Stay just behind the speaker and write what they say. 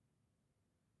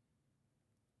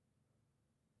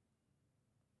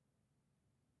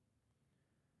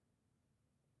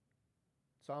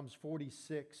Psalms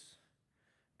 46,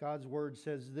 God's Word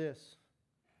says this: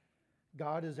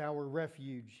 God is our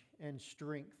refuge and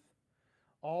strength,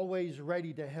 always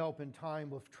ready to help in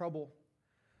time of trouble.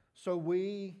 So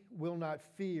we will not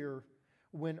fear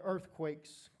when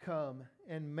earthquakes come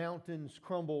and mountains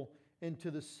crumble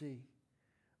into the sea.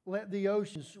 Let the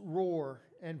oceans roar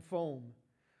and foam.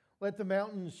 Let the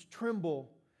mountains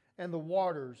tremble and the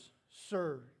waters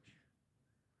surge.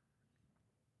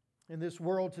 In this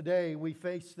world today, we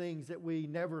face things that we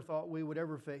never thought we would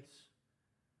ever face.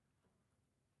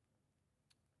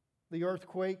 The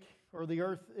earthquake, or the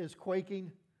earth is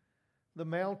quaking. The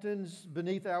mountains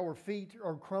beneath our feet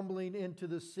are crumbling into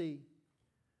the sea.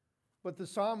 But the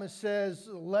psalmist says,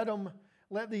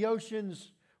 let the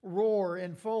oceans roar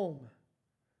and foam.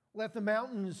 Let the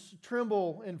mountains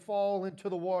tremble and fall into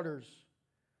the waters.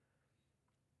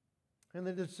 And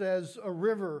then it says, a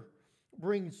river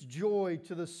brings joy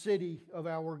to the city of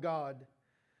our God,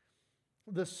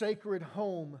 the sacred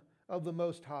home of the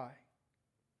Most High.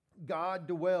 God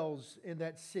dwells in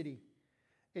that city.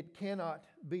 It cannot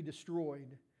be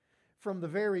destroyed. From the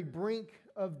very brink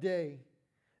of day,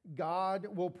 God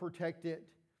will protect it.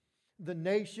 The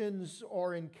nations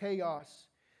are in chaos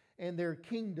and their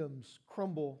kingdoms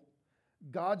crumble.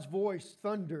 God's voice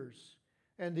thunders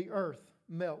and the earth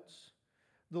melts.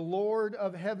 The Lord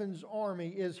of heaven's army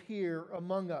is here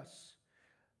among us.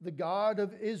 The God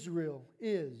of Israel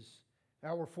is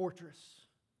our fortress.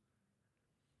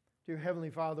 Dear Heavenly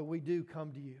Father, we do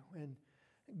come to you. And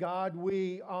God,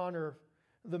 we honor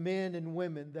the men and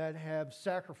women that have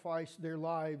sacrificed their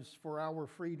lives for our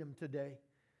freedom today.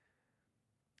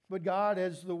 But God,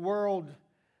 as the world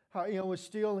is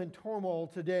still in turmoil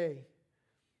today,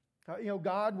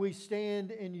 God, we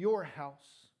stand in your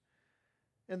house,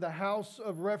 in the house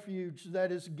of refuge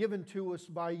that is given to us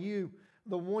by you,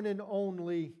 the one and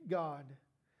only God,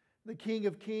 the King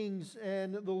of kings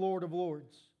and the Lord of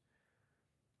lords.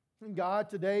 And God,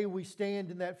 today we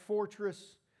stand in that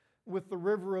fortress with the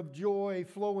river of joy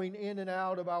flowing in and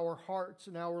out of our hearts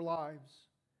and our lives.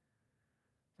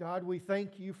 God, we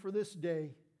thank you for this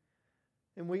day,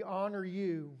 and we honor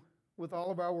you with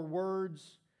all of our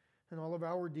words and all of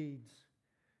our deeds.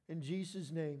 In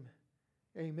Jesus' name,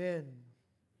 amen.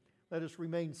 Let us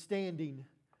remain standing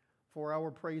for our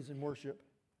praise and worship.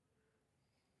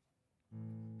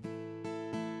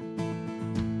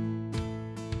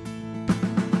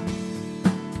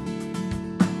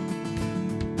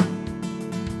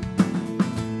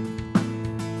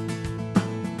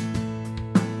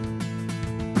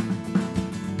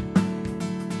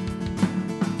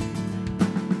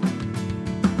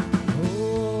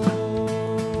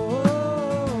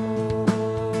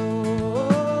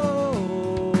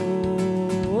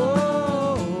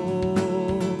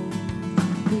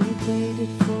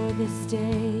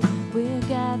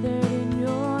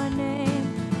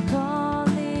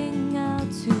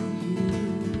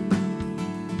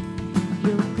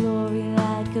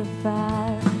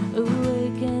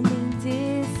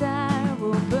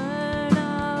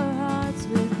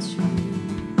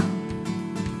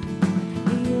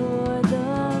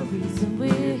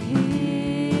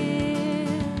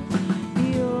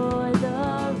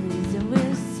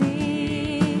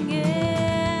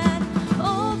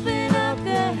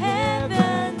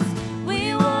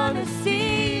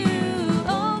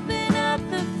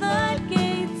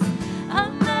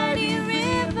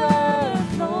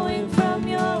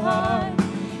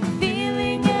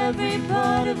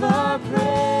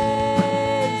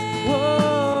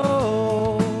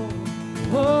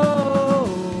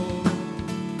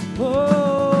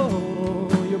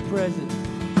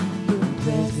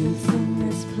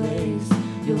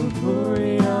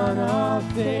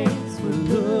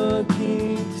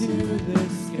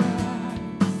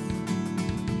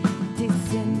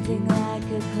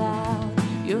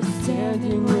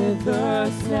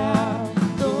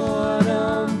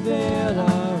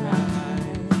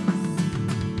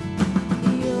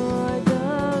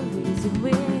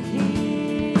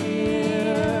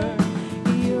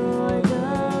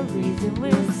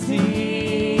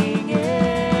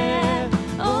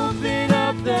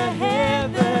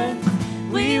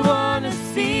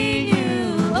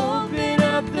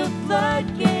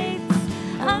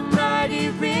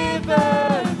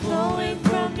 River flowing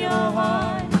from your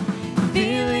heart,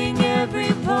 feeling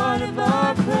every part of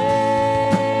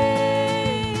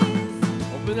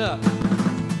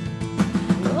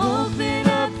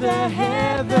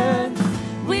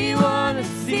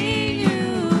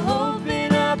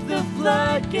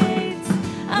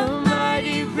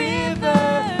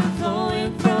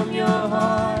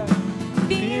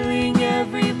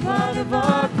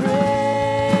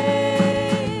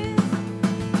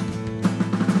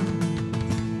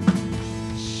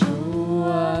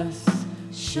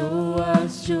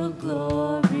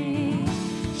glory.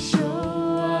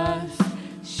 Show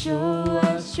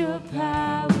us your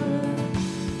power.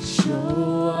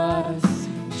 Show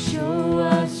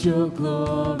us your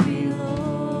glory,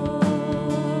 Lord.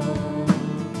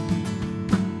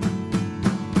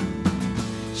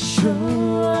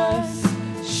 Show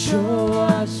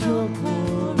us your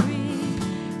glory.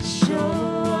 Show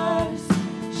us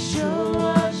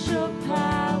your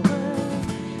power.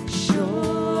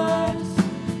 Show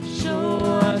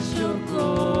us your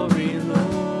glory, Lord.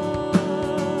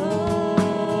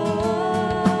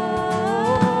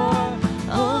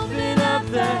 Open up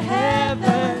the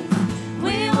heavens,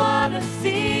 we want to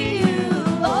see you.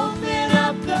 Open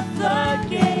up the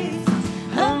floodgates,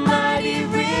 a mighty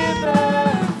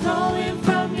river flowing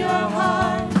from your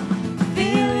heart,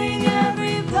 filling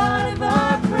every part of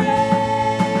our praise.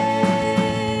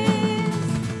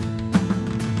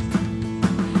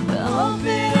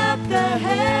 Open up the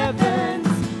heavens,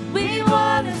 we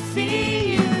want to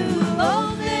see you.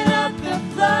 Open up the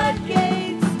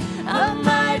floodgates, a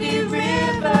mighty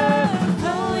river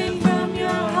flowing from your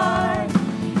heart,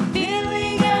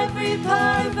 filling every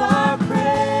part of our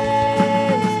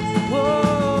praise.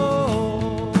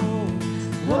 Whoa,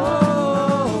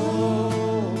 whoa,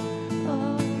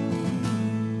 oh.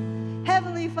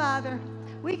 Heavenly Father,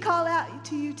 we call out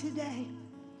to you today.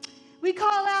 We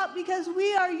call out because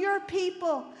we are your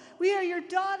people. We are your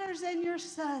daughters and your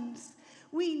sons.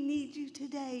 We need you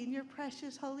today. In your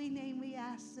precious holy name we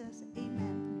ask this.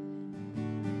 Amen.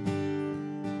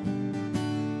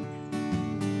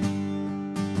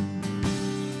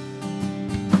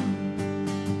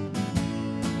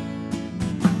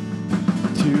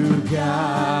 To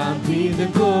God be the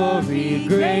glory,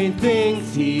 great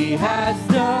things he has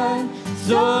done.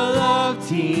 So loved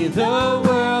he the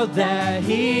world that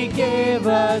he gave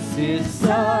us his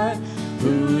son,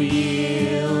 who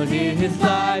yielded his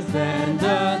life and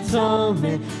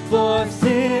atonement for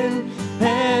sin,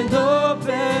 and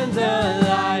opened the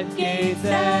life gates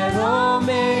that all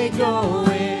may go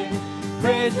in.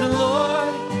 Praise the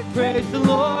Lord,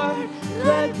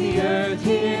 let the earth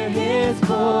hear his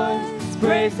voice.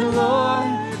 Praise the Lord,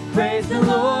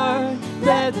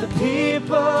 let the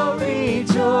people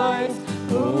rejoice.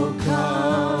 Oh,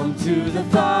 come to the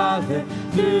Father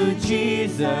through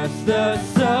Jesus the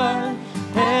Son,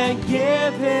 and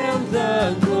give him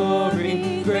the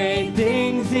glory, great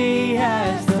things he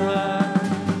has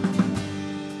done.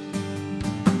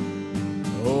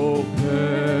 Oh,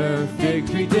 perfect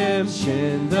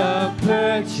redemption, the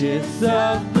purchase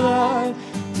of blood,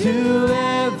 to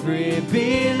every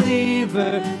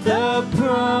believer, the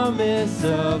promise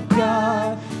of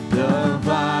God. The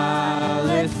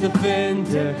vilest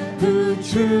offender who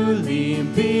truly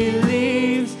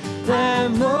believes, that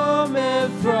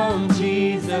moment from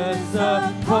Jesus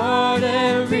apart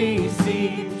and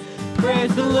receives.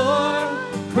 Praise the Lord,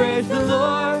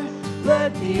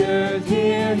 let the earth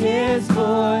hear his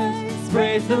voice.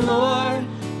 Praise the Lord,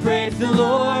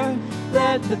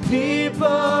 let the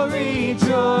people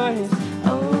rejoice.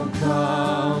 Oh,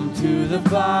 come to the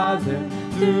Father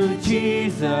through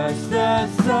Jesus the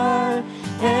Son,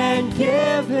 and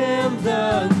give him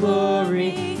the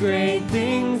glory, great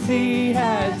things he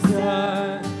has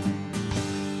done.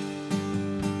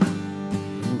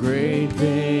 Great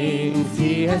things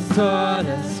he has taught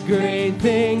us, great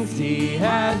things he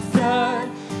has done,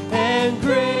 and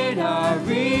great our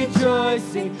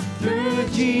rejoicing through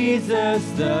Jesus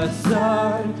the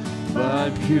Son.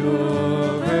 But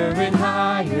purer and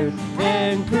higher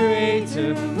and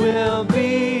greater will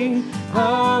be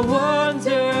our wonder,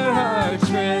 our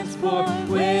transport,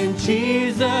 when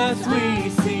Jesus we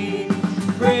see.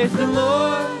 Praise the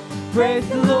Lord,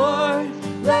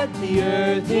 let the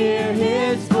earth hear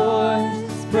his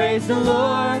voice. Praise the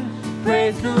Lord,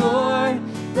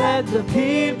 let the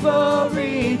people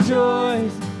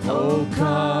rejoice. Oh,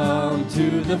 come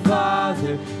to the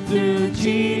Father through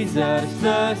Jesus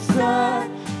the Son,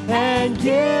 and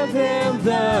give him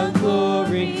the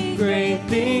glory, great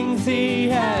things he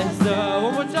has done.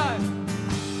 One more time.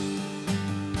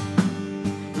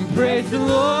 Praise the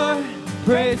Lord,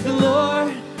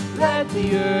 let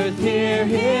the earth hear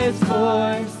his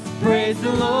voice. Praise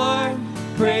the Lord,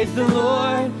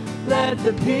 let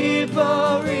the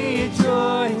people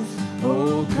rejoice.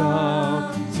 Oh,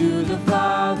 come to the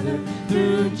Father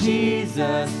through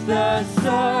Jesus the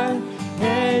Son,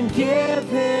 and give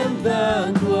him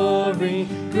the glory,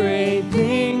 great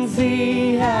things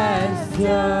he has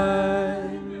done.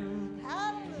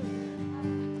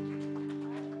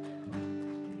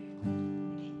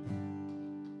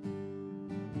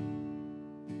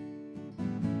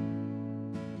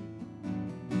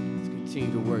 Let's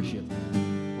continue to worship.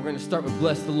 We're going to start with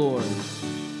Bless the Lord.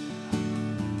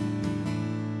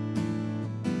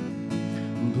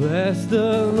 Bless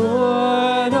the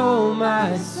Lord, oh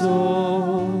my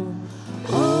soul,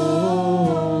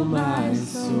 oh my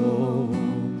soul.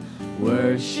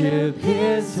 Worship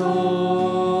His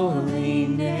holy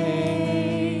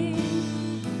name.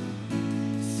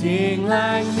 Sing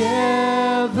like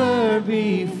never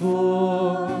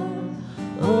before,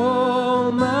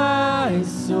 oh my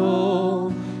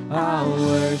soul. I'll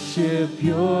worship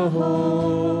your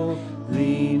holy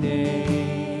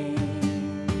name.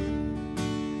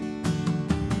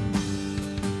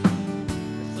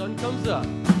 The sun comes up.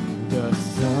 The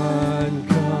sun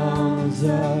comes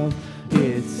up.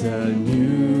 It's a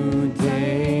new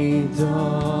day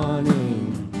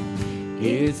dawning.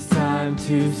 It's time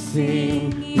to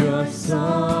sing your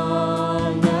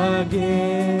song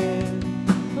again.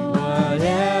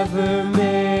 Whatever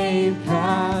may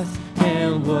pass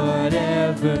and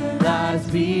whatever lies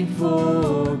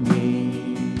before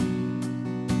me,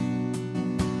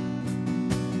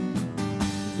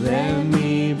 let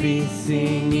me be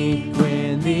singing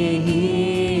when the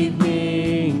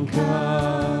evening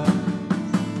comes.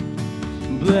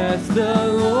 Bless the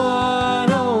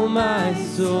Lord, oh my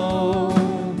soul,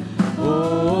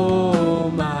 oh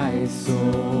my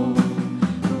soul.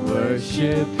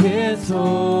 Worship His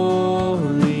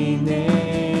holy name.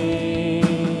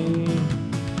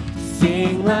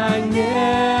 Sing like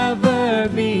never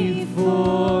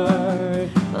before,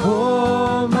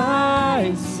 oh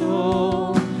my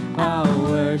soul. I'll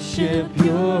worship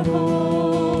your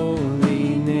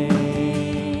holy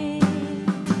name.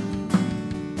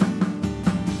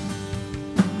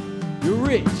 You're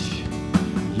rich.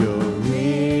 You're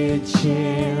rich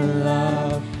in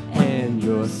love and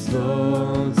you're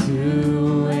slow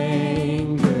to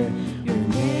anger. Your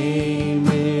name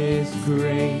is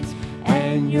great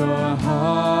and your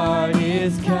heart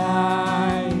is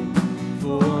kind.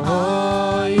 For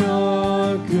all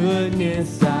your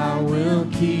goodness I will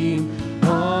keep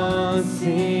on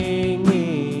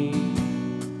singing.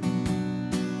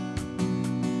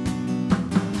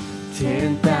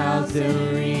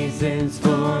 10,000 reasons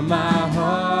for my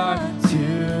heart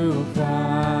to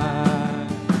find.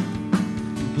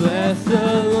 Bless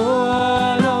the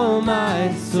Lord, oh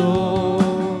my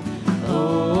soul,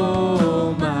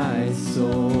 oh my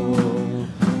soul.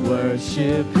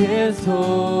 Worship His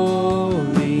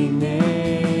holy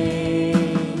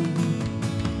name.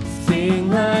 Sing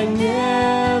like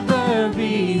never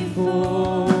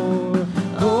before,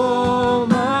 oh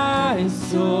my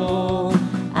soul.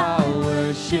 I'll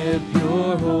worship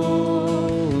your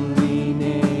holy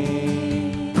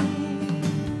name.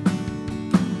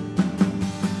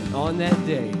 And on that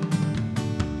day,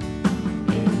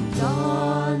 and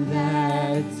on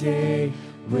that day,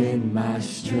 when my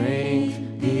strength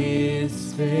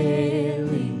is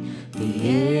failing, the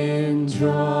end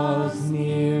draws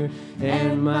near,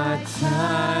 and my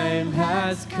time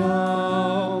has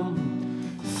come.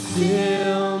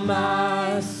 Still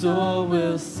my soul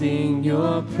will sing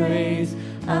your praise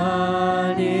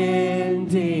unending.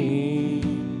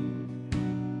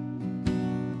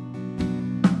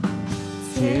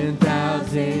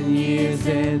 10,000 years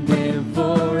and then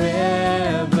forevermore.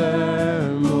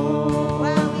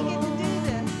 Wow, we get to do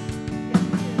this.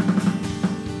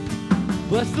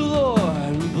 Bless the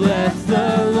Lord, bless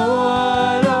the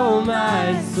Lord, oh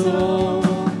my soul,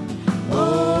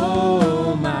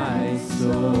 oh my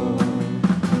soul.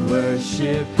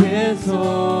 Worship His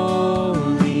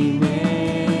holy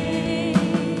name.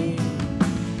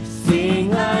 Sing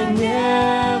like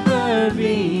never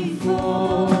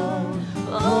before,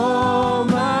 oh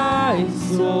my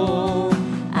soul.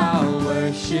 I'll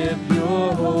worship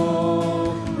your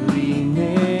holy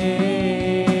name.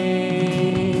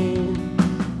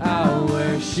 I'll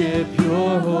worship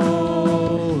your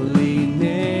holy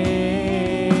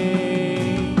name.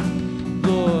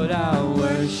 Lord, I'll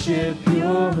worship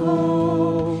your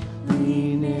holy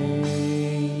name.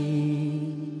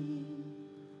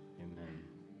 Amen.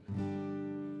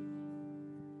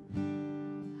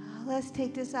 Let's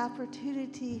take this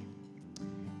opportunity.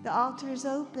 The altar is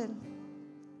open.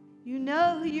 You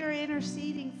know who you're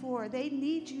interceding for. They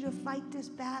need you to fight this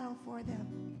battle for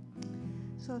them.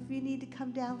 So if you need to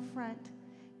come down front,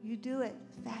 you do it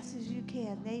as fast as you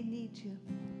can. They need you.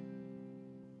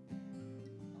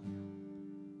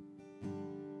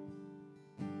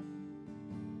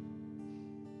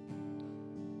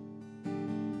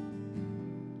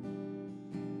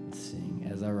 Sing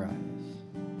as I rise.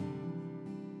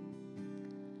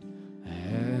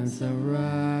 As I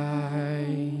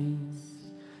rise,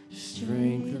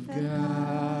 strength of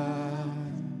God,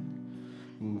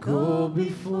 go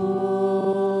before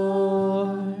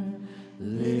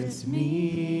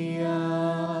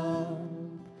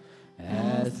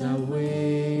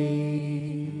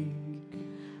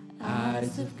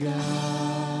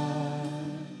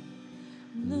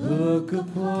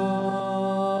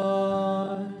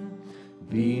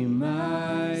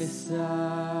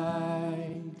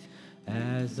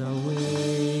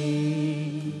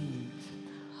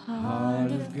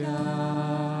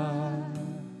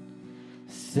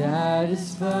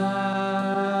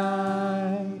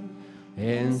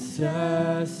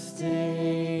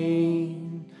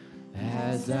sustain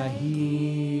as I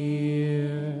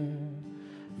hear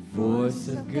voice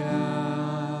of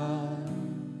God.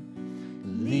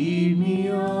 Lead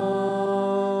me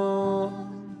on,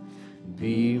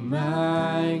 be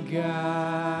my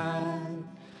guide,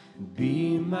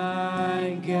 be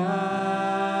my guide,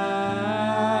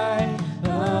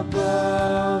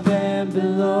 above and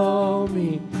below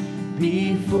me,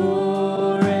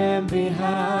 before and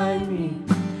behind me,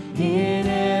 in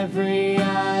every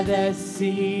eye that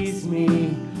sees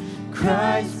me,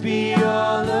 Christ be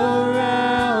all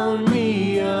around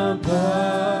me,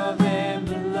 above and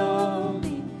below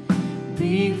me,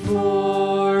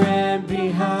 before and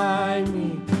behind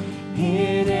me,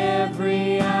 in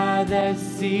every eye that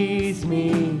sees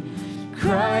me,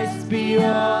 Christ be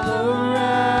all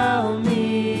around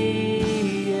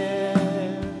me,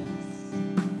 yes.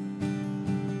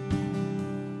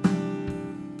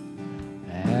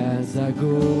 As I go,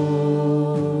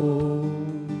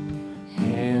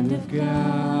 hand of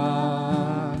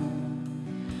God,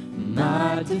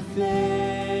 my defense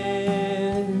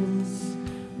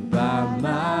by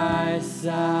my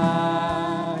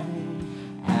side,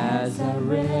 as I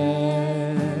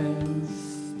rest,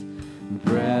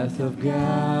 breath of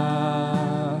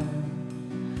God,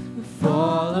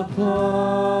 fall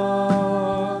upon,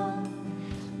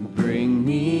 bring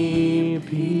me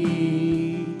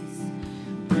peace,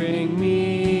 bring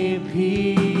me peace,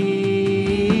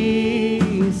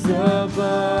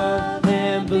 above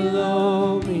and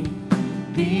below me,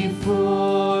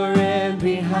 before and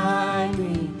behind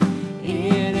me,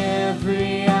 in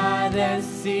every eye that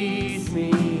sees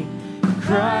me,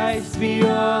 Christ be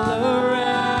all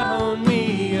around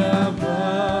me,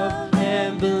 above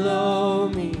and below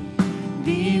me,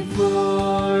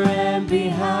 before and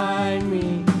behind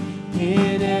me,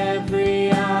 in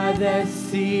every eye that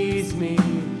sees me,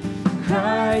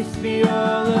 Christ be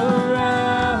all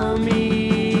around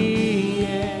me,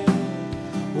 yeah.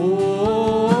 Oh,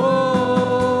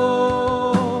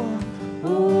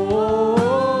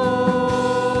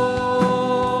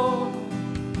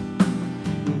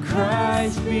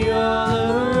 Christ be all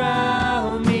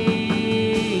around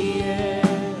me, yeah.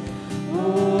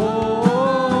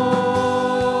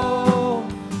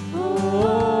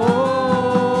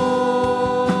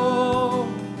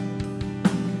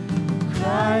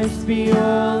 Christ be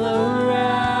all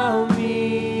around me,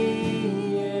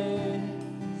 yes.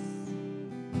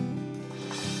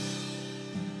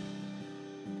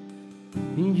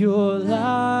 Your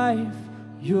life,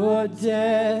 your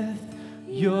death,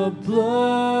 your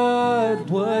blood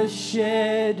was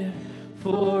shed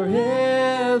for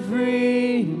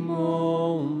every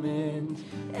moment,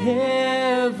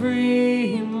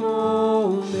 every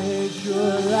moment.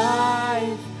 Your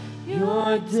life,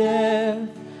 your death,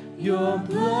 your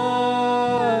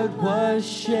blood was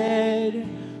shed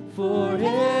for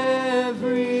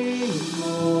every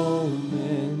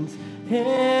moment,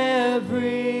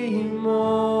 every moment.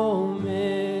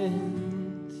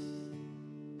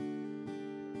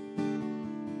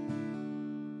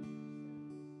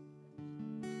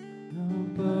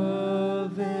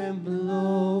 Above and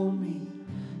below me,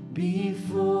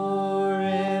 before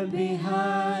and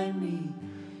behind me,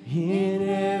 in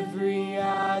every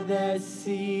eye that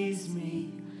sees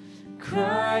me,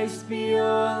 Christ be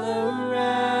all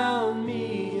around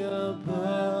me,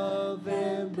 above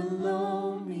and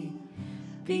below me,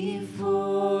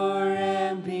 before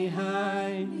and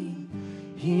behind me,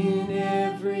 in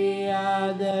every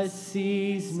eye that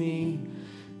sees me,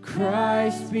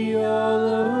 Christ be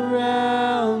all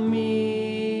around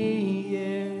me,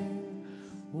 yeah.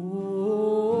 Oh,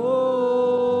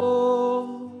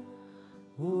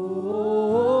 oh,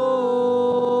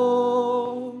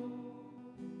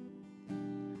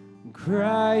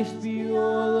 Christ be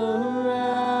all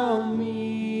around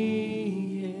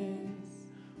me, yes.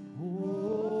 Oh,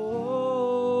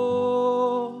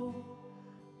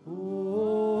 oh,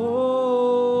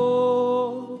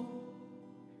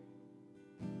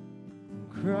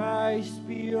 Christ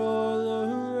be all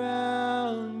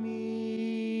around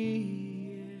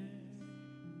me, yes.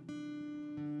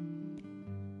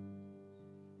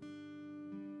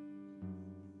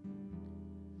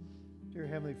 Dear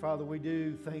Heavenly Father, we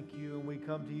do thank you, and we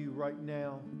come to you right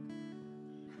now.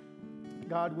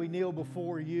 God, we kneel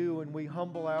before you and we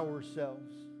humble ourselves.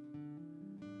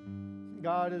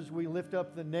 God, as we lift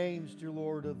up the names, dear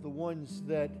Lord, of the ones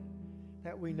that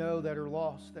we know that are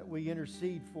lost, that we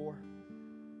intercede for.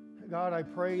 God, I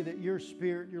pray that your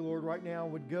Spirit, dear Lord, right now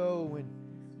would go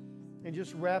and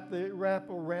just wrap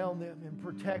around them and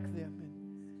protect them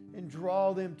and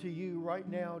draw them to you right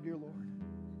now, dear Lord.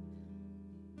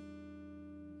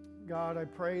 God, I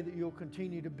pray that you'll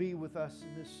continue to be with us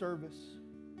in this service.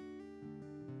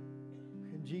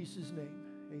 In Jesus' name,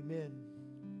 amen.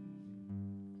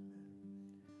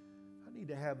 I need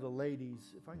to have the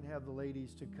ladies, if I can have the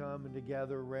ladies to come and to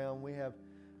gather around. We have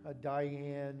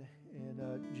Diane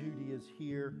and Judy is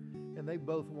here, and they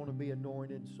both want to be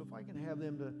anointed. So if I can have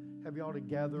them to have y'all to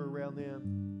gather around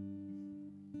them.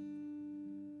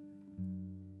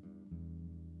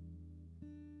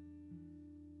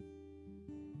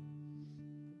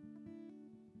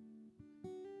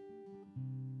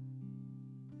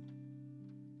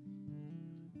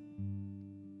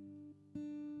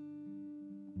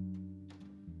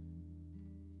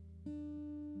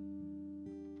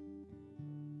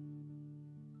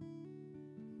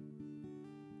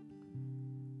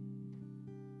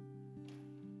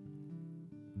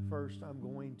 First, I'm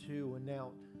going to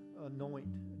anoint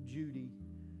Judy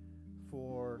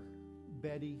for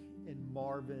Betty and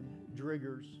Marvin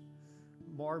Driggers.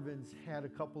 Marvin's had a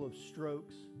couple of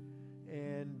strokes,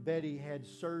 and Betty had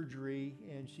surgery,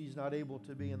 and she's not able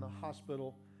to be in the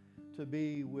hospital to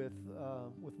be with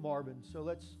Marvin. So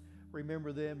let's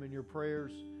remember them in your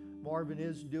prayers. Marvin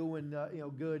is doing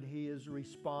good. He is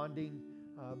responding,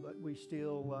 but we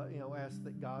still ask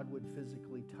that God would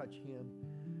physically touch him.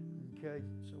 Okay,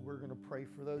 so we're going to pray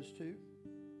for those two.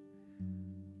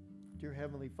 Dear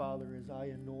Heavenly Father, as I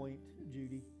anoint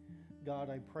Judy, God,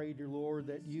 I pray, dear Lord,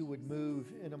 that you would move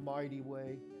in a mighty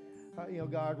way.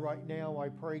 God, right now, I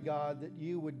pray, God, that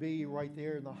you would be right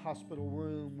there in the hospital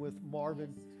room with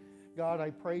Marvin. God, I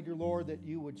pray, dear Lord, that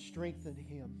you would strengthen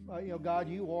him. God,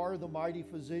 you are the mighty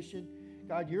physician.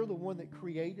 God, you're the one that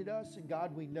created us, and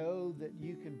God, we know that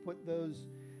you can put those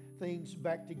things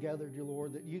back together, dear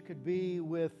Lord, that you could be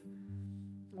with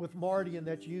Marty, and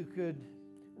that you could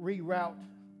reroute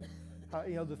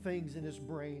the things in his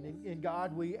brain. And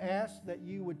God, we ask that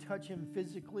you would touch him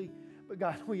physically, but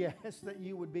God, we ask that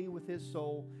you would be with his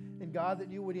soul, and God, that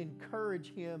you would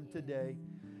encourage him today.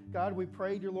 God, we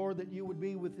pray, dear Lord, that you would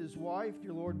be with his wife,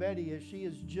 dear Lord, Betty, as she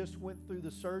has just went through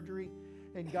the surgery.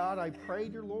 And God, I pray,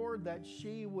 dear Lord, that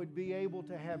she would be able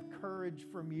to have courage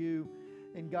from you,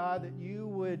 and God, that you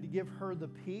would give her the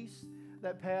peace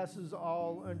that passes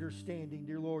all understanding,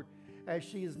 dear Lord, as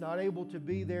she is not able to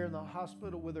be there in the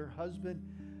hospital with her husband.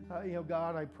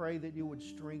 God, I pray that you would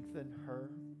strengthen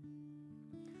her.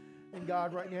 And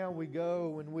God, right now we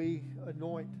go and we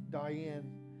anoint Diane.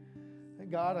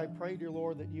 And God, I pray, dear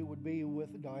Lord, that you would be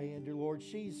with Diane, dear Lord.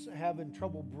 She's having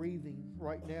trouble breathing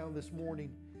right now this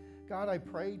morning. God, I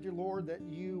pray, dear Lord, that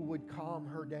you would calm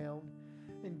her down.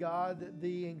 And God, that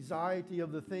the anxiety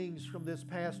of the things from this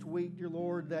past week, dear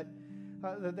Lord, that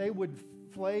they would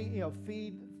flee,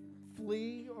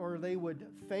 or they would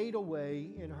fade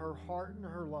away in her heart and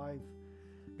her life.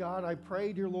 God, I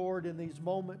pray, dear Lord, in these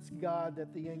moments, God,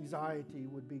 that the anxiety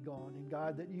would be gone. And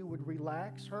God, that you would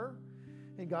relax her.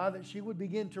 And God, that she would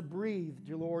begin to breathe,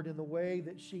 dear Lord, in the way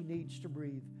that she needs to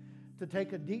breathe. To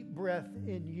take a deep breath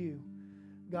in you.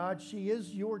 God, she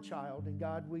is your child. And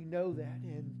God, we know that.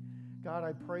 And God,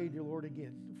 I pray, dear Lord,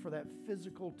 again, for that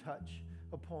physical touch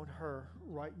upon her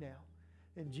right now.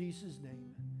 In Jesus'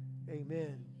 name,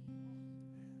 amen.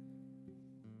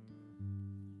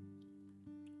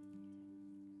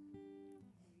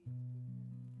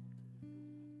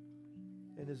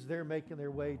 And as they're making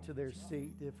their way to their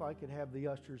seat, if I could have the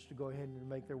ushers to go ahead and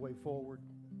make their way forward.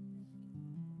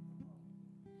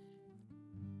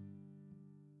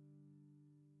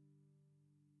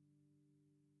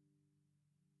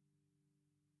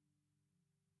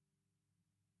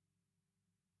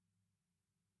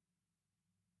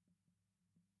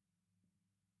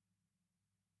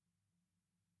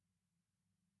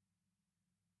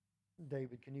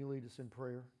 David, can you lead us in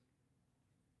prayer?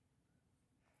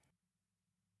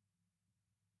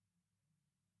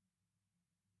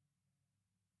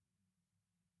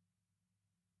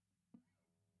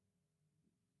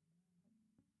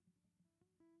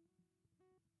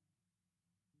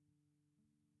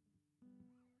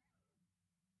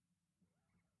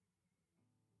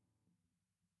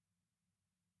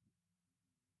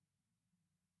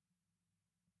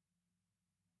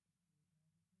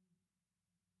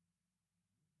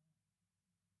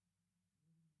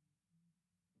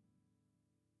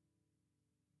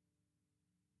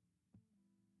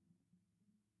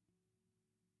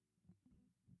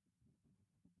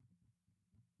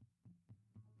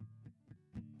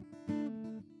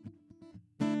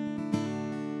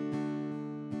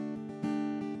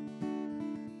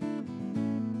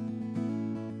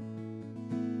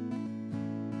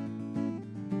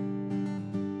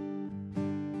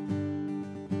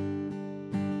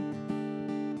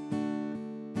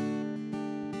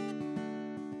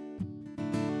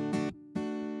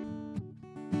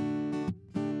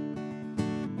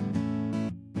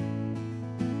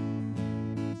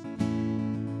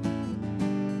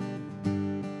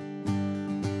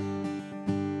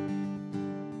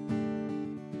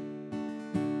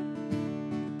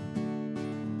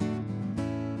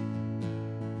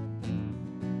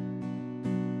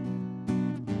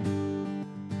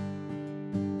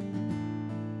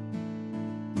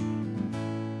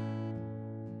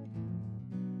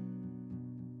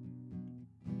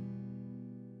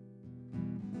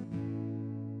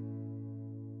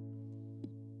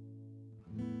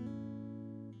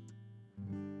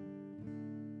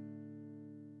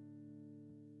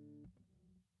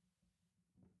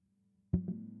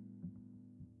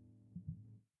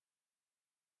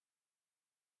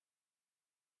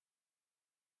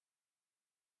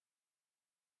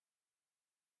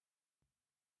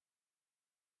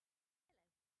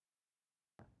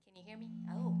 you hear me?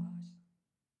 Oh, gosh.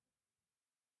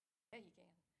 Yeah, you can.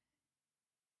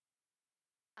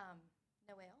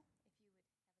 Noelle, if you would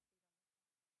have a seat on this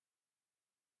side.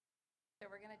 So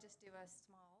we're going to just do a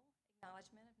small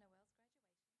acknowledgement of Noelle's graduation.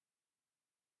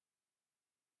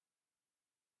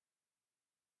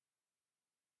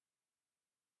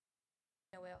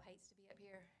 Noelle hates to be up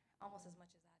here almost as much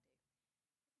as I do.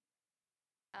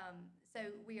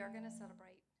 So we are going to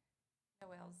celebrate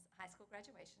Noelle's high school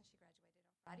graduation. She graduated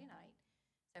on Friday night.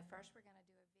 So first we're going to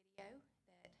do a video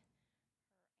that her aunt Amanda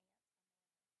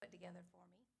put together for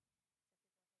me.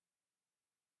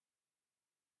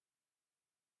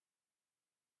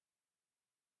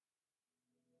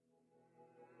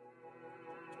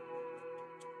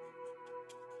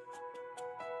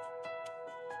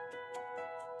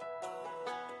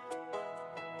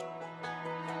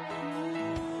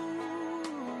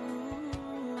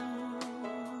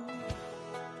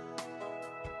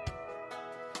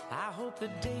 I hope the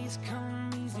days come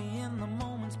easy and the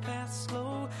moments pass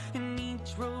slow, and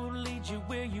each road leads you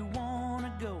where you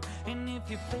wanna go. And if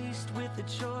you're faced with a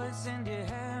choice and you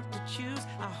have to choose,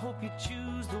 I hope you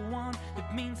choose the one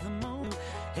that means the most.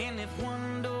 And if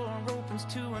one door opens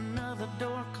to another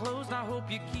door closed, I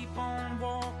hope you keep on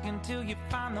walking till you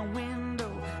find the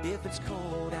window. If it's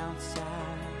cold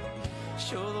outside,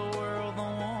 show the world the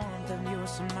warmth of your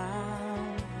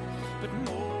smile. But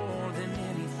more than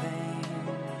anything,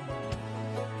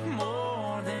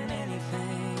 more than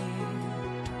anything,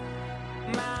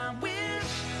 my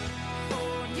wish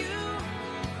for you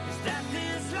is that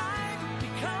this life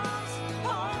becomes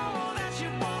all that you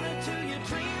want it to. Your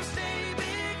dreams stay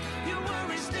big, your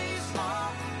worries stay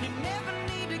small. You never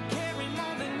need to carry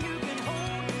more than you can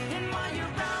hold. And while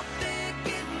you're out there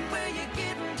getting where you're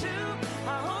getting to, I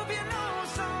hope you know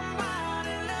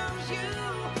somebody loves you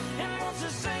and wants the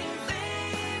same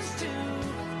things too.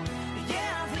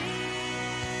 Yeah,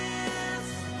 this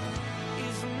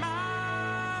is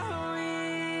my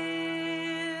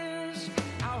wish.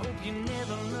 I hope you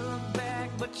never look back,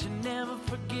 but you never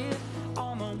forget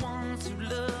all the ones who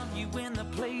love you in the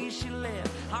place you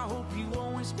left. I hope you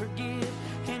always forgive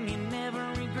and you never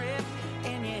regret,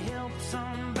 and you help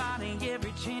somebody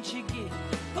every chance you get.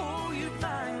 Oh, you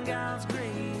find God's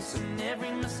grace in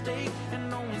every mistake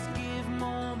and always give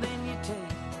more than you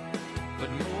take.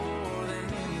 But more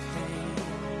than anything,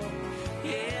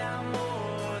 yeah,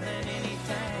 more than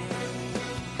anything,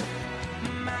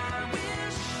 my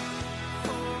wish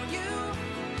for you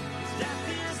is that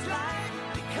this life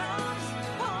becomes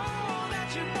all that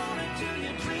you want it to.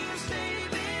 Your dreams stay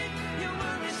big, your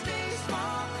worries stay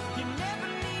small. You never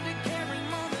need to carry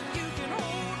more than you can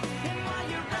hold. And while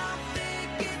you're out there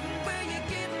getting where you're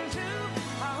getting to,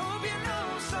 I hope you know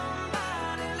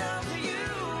somebody loves you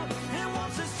and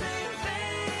wants the same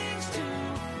things too.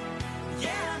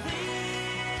 Yeah,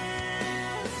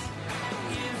 this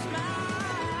is my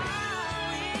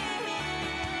wish.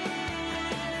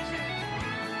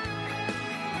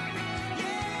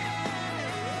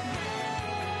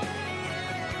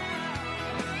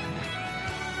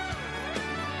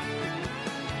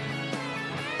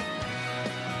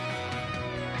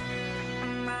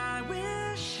 My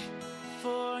wish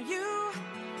for you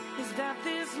is that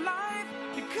this life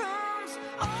becomes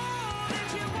all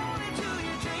that you want it to.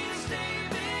 Your dreams stay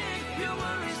big, your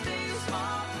worries stay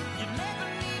small. You never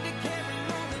need to carry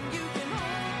more than you can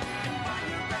hold. And while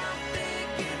you're out there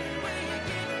getting where you're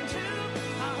getting to,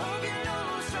 I hope you know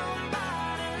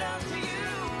somebody loves you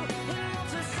and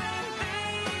wants the same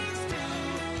things too.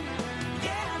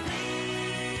 Yeah,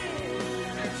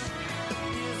 this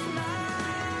is my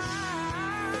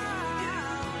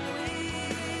wish.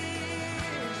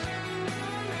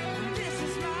 This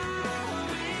is my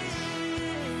wish.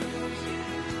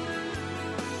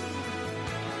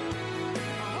 I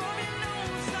hope you know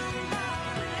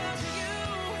somebody loves you.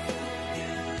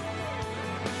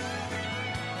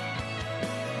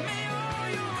 May all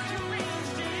your dreams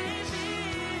stay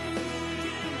big.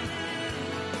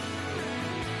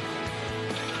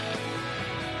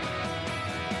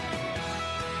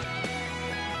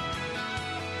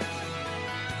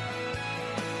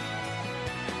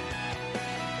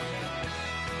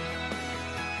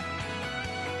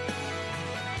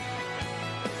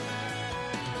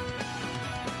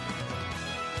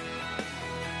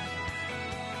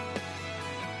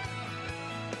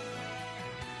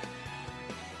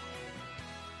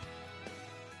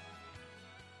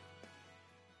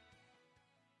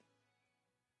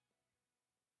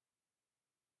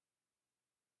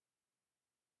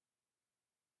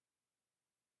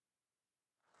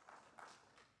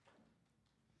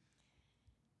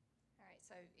 All right,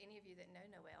 so any of you that know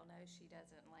Noelle know she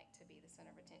doesn't like to be the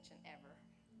center of attention ever.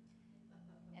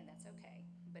 that's okay.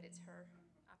 But it's her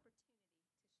opportunity to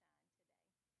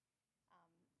shine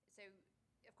today.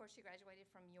 So, of course, she graduated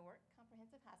from York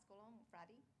Comprehensive High School on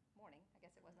Friday morning. I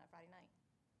guess it was not Friday night.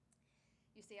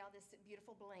 You see all this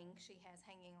beautiful bling she has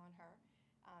hanging on her.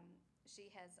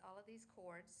 She has all of these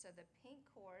cords. So the pink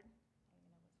cord, I don't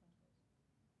even know which one's which.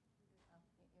 Oh,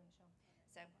 you want to show them?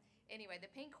 So anyway, the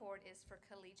pink cord is for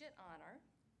collegiate honor.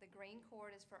 The green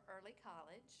cord is for early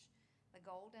college. The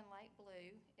gold and light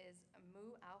blue is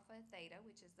Mu Alpha Theta,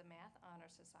 which is the Math Honor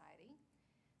Society.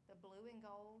 The blue and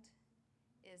gold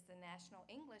is the National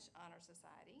English Honor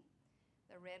Society.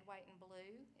 The red, white, and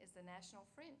blue is the National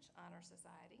French Honor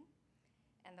Society.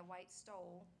 And the white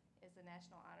stole is the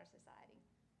National Honor Society.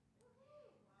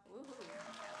 Woohoo!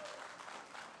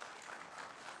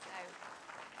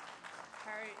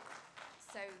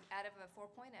 So out of a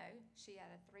 4.0, she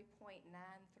had a 3.93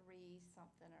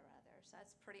 something or other. So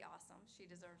that's pretty awesome. She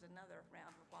deserves another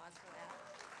round of applause for that.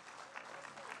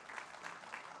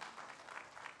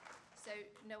 So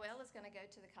Noelle is going to go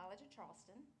to the College of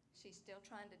Charleston. She's still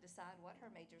trying to decide what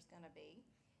her major is going to be.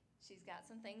 She's got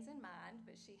some things in mind,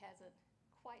 but she hasn't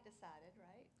quite decided,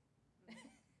 right?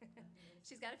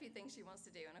 She's got a few things she wants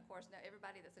to do. And of course,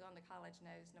 everybody that's gone to college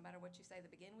knows no matter what you say to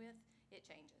begin with, it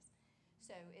changes.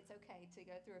 So it's okay to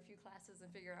go through a few classes and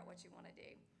figure out what you want to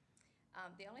do.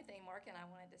 The only thing Mark and I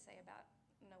wanted to say about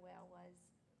Noelle was,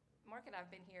 Mark and I have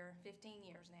been here 15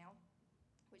 years now,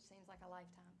 which seems like a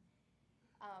lifetime.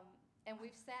 And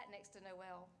we've sat next to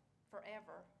Noelle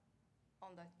forever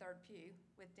on the third pew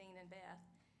with Dean and Beth.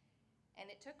 And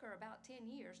it took her about 10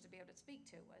 years to be able to speak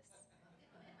to us.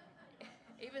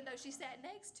 Even though she sat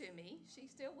next to me, she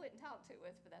still wouldn't talk to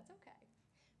us, but that's okay.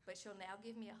 But she'll now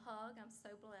give me a hug. I'm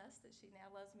so blessed that she now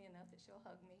loves me enough that she'll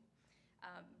hug me.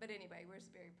 But anyway, we're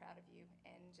just very proud of you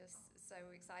and just so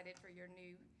excited for your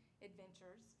new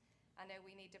adventures. I know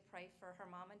we need to pray for her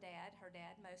mom and dad, her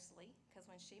dad mostly, because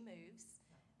when she moves,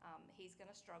 he's going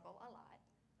to struggle a lot.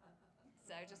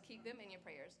 So just keep them in your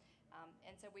prayers.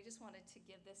 And so we just wanted to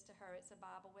give this to her. It's a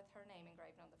Bible with her name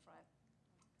engraved on the front.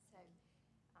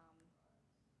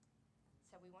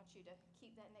 So we want you to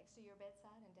keep that next to your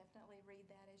bedside and definitely read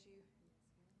that as you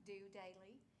do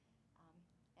daily.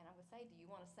 And I would say, do you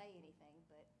want to say anything?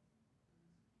 But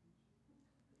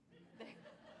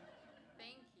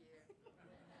Thank you.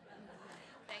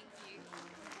 Thank you.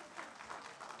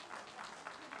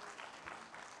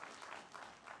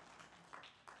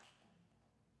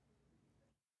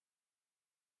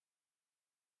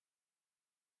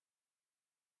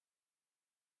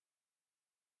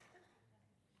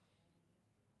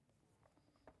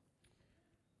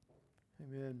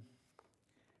 Amen.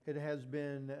 It has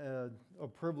been a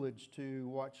privilege to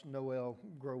watch Noelle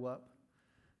grow up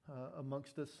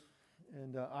amongst us.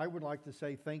 And I would like to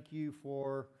say thank you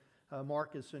for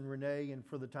Marcus and Renee and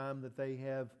for the time that they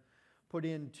have put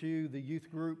into the youth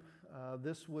group.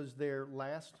 This was their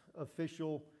last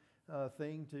official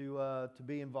thing to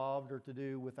be involved or to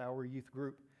do with our youth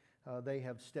group. They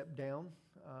have stepped down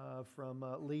from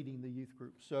leading the youth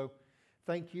group. So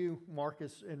thank you,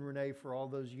 Marcus and Renee, for all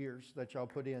those years that y'all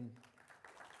put in.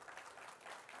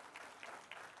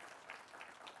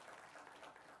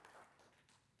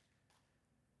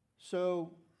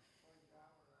 So, I thank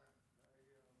God for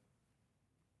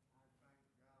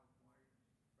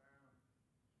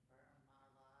sparing my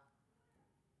life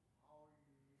all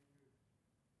these years.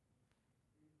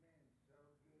 He's been so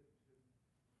good to me.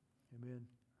 amen.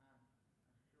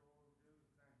 I sure do thank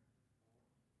you for it.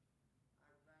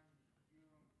 I thank you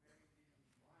and Peggy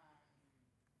and Brian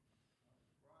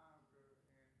and Roger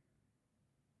and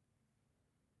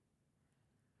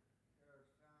their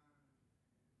son and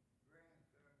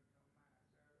grandson come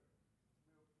out there,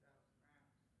 built that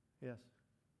house. Yes.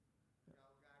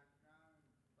 Y'all got it done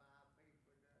by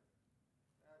people that's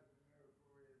a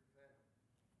miracle itself.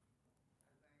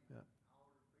 I think Yeah. all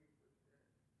the people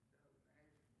that donated their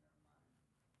money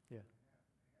Yeah. help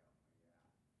me out.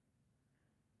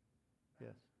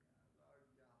 Yes. I love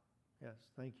y'all. Yes.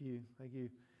 Thank you. Thank you.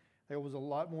 There was a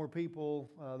lot more people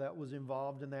that was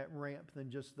involved in that ramp than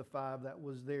just the 5 that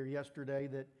was there yesterday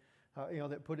that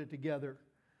that put it together.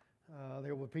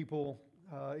 There were people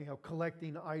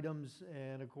collecting items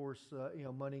and of course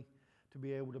money to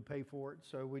be able to pay for it.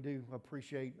 So we do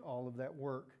appreciate all of that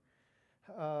work.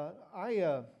 I'm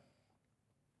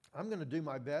going to do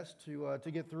my best to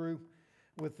get through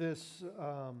with this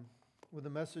with the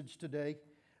message today.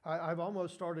 I've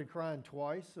almost started crying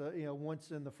twice.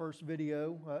 Once in the first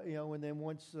video, and then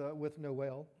once with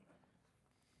Noelle.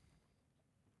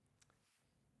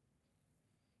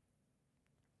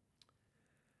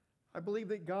 I believe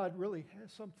that God really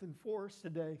has something for us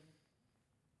today.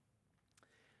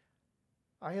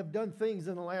 I have done things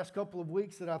in the last couple of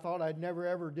weeks that I thought I'd never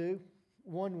ever do.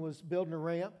 One was building a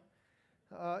ramp.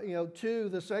 Two,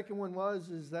 the second one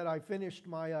is that I finished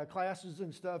my classes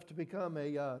and stuff to become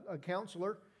a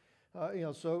counselor.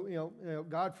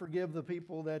 God forgive the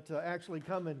people that actually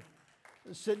come and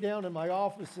sit down in my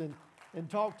office and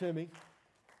talk to me.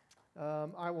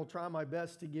 I will try my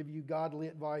best to give you godly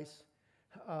advice.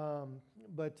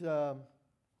 But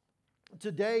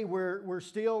today we're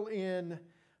still in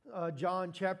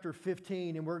John chapter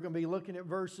 15, and we're going to be looking at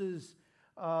verses,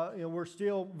 we're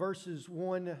still verses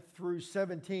 1 through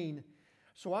 17.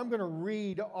 So I'm going to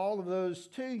read all of those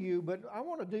to you, but I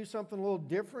want to do something a little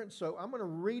different. So I'm going to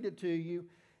read it to you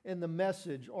in the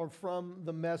Message, or from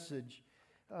the Message,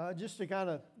 just to kind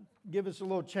of give us a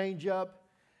little change up.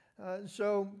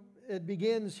 So it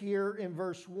begins here in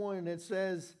verse 1. It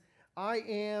says, I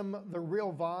am the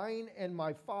real vine, and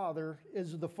my Father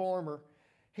is the farmer.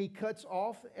 He cuts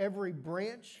off every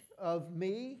branch of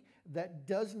me that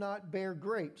does not bear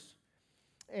grapes.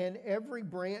 And every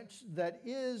branch that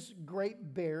is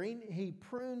grape-bearing, he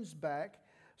prunes back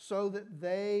so that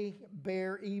they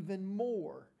bear even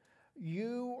more.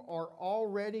 You are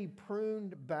already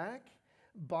pruned back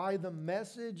by the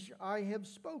message I have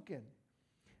spoken.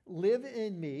 Live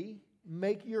in me,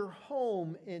 make your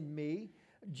home in me,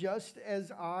 just as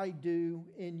I do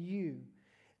in you.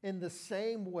 In the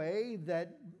same way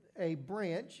that a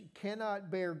branch cannot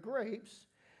bear grapes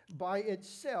by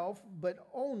itself, but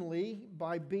only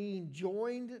by being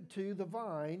joined to the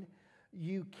vine,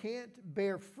 you can't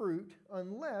bear fruit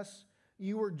unless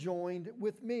you are joined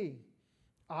with me.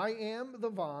 I am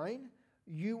the vine,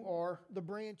 you are the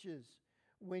branches.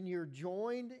 When you're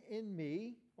joined in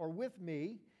me, or with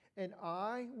me, and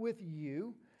I with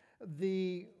you,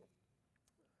 the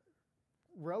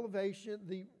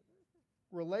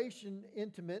relation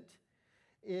intimate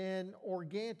and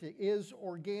organic is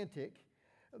organic.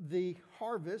 The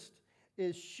harvest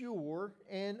is sure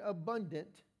and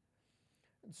abundant.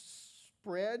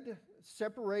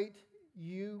 Separate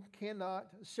you cannot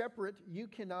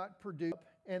produce,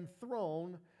 and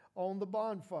thrown on the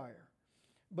bonfire.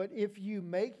 But if you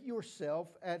make yourself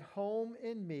at home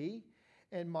in me,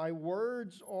 and my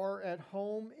words are at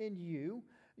home in you,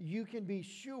 you can be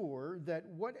sure that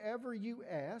whatever you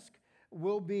ask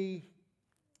will be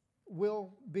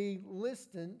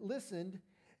listened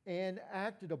and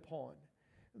acted upon.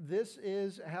 This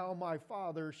is how my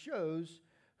Father shows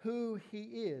who He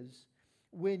is.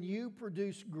 When you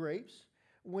produce grapes,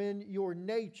 when your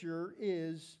nature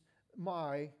is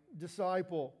my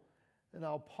disciple. And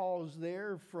I'll pause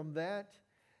there from that,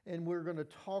 and we're going to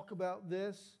talk about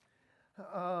this.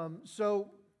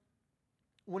 So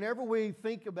whenever we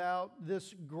think about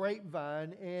this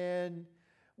grapevine and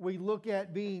we look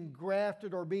at being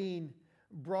grafted or being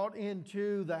brought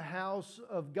into the house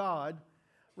of God,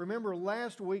 remember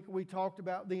last week we talked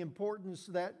about the importance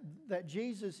that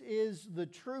Jesus is the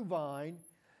true vine.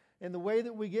 And the way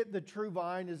that we get the true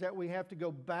vine is that we have to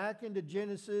go back into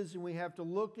Genesis, and we have to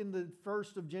look in the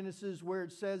first of Genesis where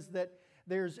it says that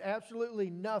there's absolutely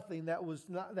nothing that was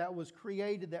not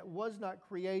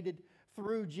created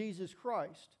through Jesus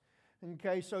Christ.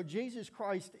 Okay, so Jesus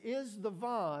Christ is the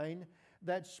vine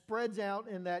that spreads out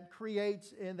and that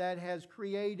creates and that has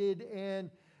created,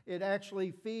 and it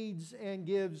actually feeds and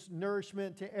gives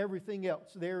nourishment to everything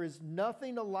else. There is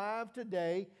nothing alive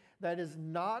today that is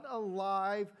not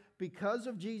alive because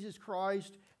of Jesus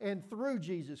Christ and through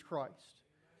Jesus Christ.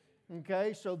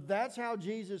 Okay, so that's how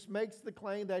Jesus makes the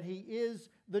claim that He is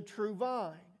the true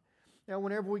vine. Now,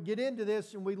 whenever we get into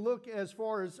this and we look as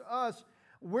far as us,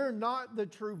 we're not the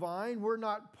true vine. We're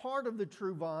not part of the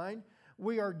true vine.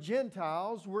 We are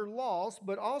Gentiles. We're lost.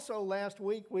 But also last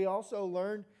week we also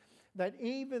learned that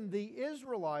even the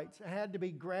Israelites had to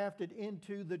be grafted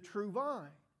into the true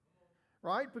vine.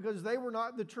 Right? Because they were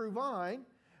not the true vine.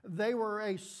 They were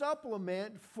a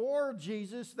supplement for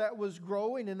Jesus that was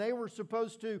growing, and they were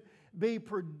supposed to be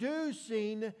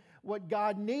producing what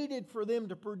God needed for them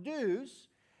to produce.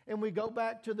 And we go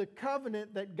back to the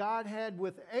covenant that God had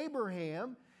with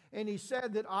Abraham, and He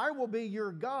said that I will be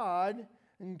your God,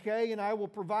 okay, and I will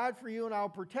provide for you and I'll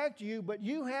protect you, but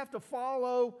you have to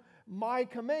follow my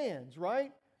commands,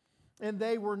 right? And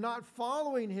they were not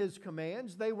following His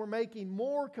commands. They were making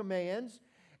more commands.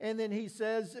 And then He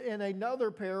says in another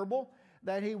parable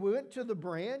that He went to the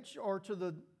branch or to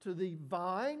the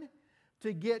vine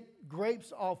to get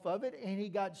grapes off of it, and He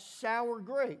got sour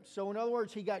grapes. So in other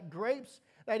words, He got grapes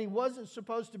that He wasn't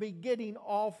supposed to be getting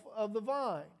off of the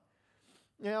vine.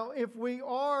 Now, if we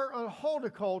are a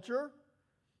horticulture,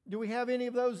 do we have any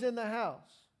of those in the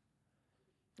house?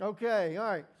 Okay, all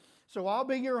right. So I'll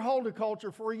be your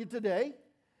horticulture for you today.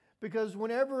 Because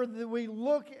whenever we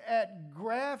look at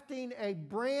grafting a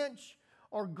branch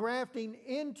or grafting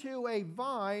into a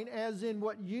vine, as in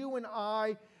what you and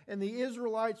I and the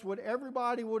Israelites, what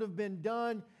everybody would have been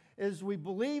done, is we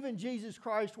believe in Jesus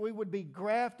Christ, we would be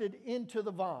grafted into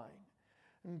the vine.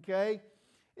 Okay?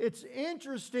 It's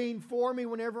interesting for me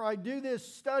whenever I do this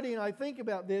study and I think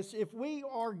about this. If we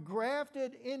are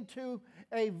grafted into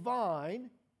a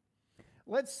vine,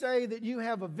 let's say that you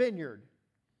have a vineyard,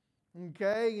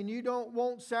 okay, and you don't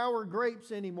want sour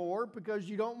grapes anymore because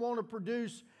you don't want to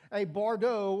produce a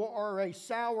Bordeaux or a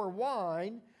sour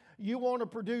wine. You want to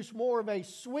produce more of a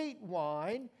sweet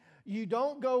wine. You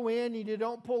don't go in and you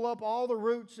don't pull up all the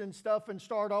roots and stuff and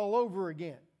start all over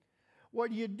again.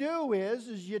 What you do is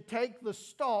you take the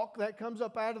stalk that comes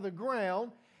up out of the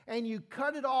ground and you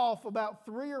cut it off about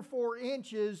 3 or 4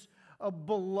 inches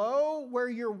below where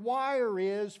your wire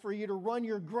is for you to run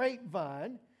your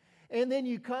grapevine. And then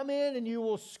you come in and you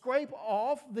will scrape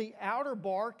off the outer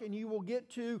bark and you will get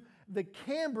to the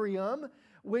cambium,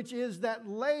 which is that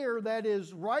layer that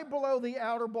is right below the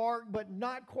outer bark but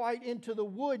not quite into the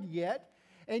wood yet.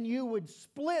 And you would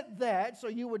split that, so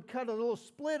you would cut a little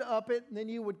split up it, and then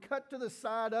you would cut to the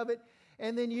side of it,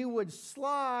 and then you would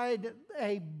slide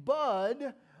a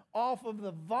bud off of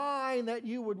the vine that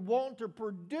you would want to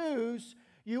produce.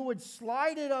 You would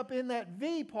slide it up in that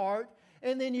V part,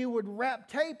 and then you would wrap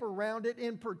tape around it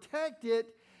and protect it.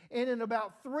 And in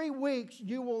about 3 weeks,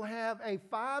 you will have a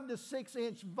 5 to 6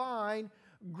 inch vine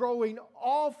growing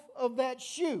off of that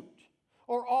shoot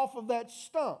or off of that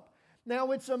stump.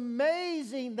 Now, it's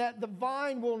amazing that the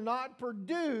vine will not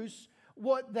produce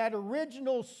what that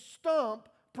original stump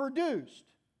produced.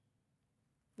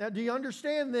 Now, do you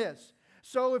understand this?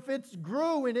 So if it's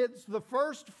grew and it's the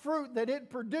first fruit that it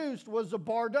produced was a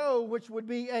Bordeaux, which would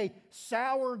be a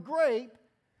sour grape,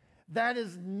 that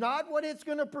is not what it's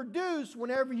going to produce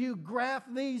whenever you graft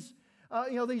these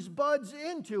buds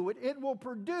into it. It will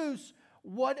produce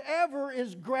whatever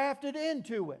is grafted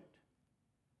into it.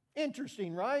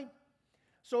 Interesting, right?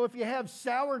 So if you have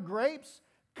sour grapes,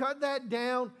 cut that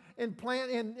down and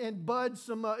plant and bud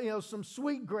some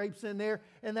sweet grapes in there,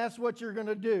 and that's what you're going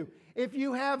to do. If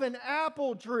you have an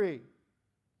apple tree,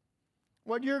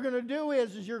 what you're going to do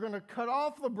is you're going to cut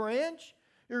off the branch.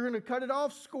 You're going to cut it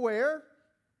off square.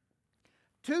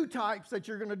 2 types that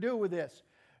you're going to do with this.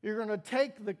 You're going to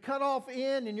take the cut off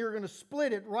end and you're going to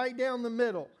split it right down the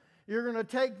middle. You're going to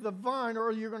take the vine,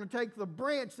 or you're going to take the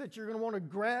branch that you're going to want to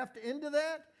graft into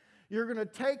that. You're going to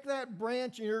take that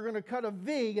branch and you're going to cut a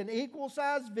V, an equal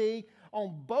size V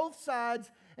on both sides,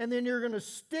 and then you're going to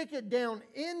stick it down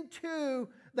into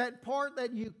that part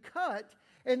that you cut,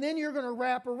 and then you're going to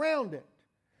wrap around it.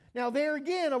 Now there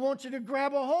again, I want you to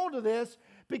grab a hold of this,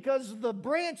 because the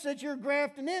branch that you're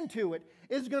grafting into it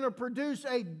is going to produce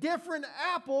a different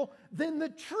apple than the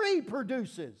tree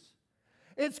produces.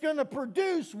 It's going to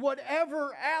produce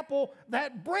whatever apple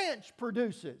that branch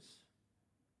produces.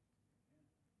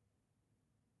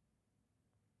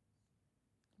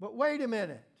 But wait a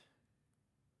minute.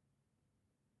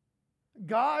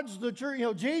 God's the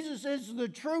true, Jesus is the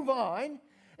true vine,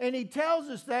 and He tells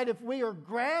us that if we are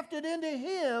grafted into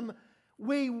Him,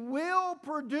 we will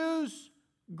produce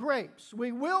grapes.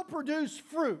 We will produce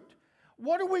fruit.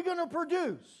 What are we going to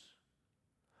produce?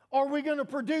 Are we going to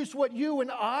produce what you and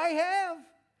I have?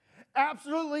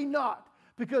 Absolutely not,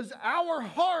 because our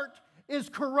heart is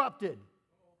corrupted.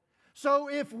 So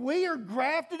if we are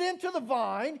grafted into the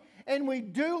vine and we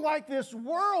do like this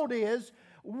world is,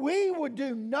 we would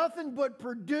do nothing but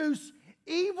produce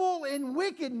evil and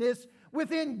wickedness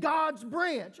within God's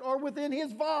branch or within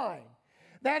His vine.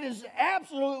 That is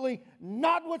absolutely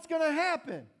not what's going to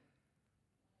happen.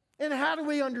 And how do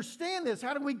we understand this?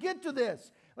 How do we get to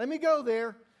this? Let me go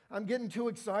there. I'm getting too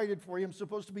excited for you. I'm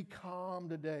supposed to be calm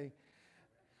today.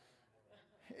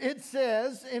 It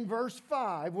says in verse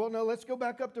 5, well, no, let's go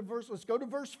back up to let's go to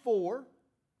verse 4.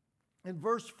 In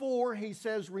verse 4, he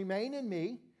says, "Remain in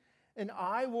me, and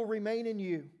I will remain in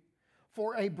you.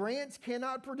 For a branch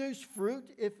cannot produce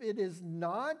fruit if it is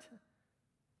not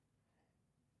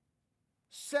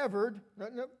severed."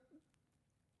 No.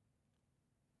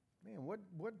 Man,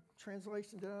 what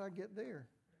translation did I get there?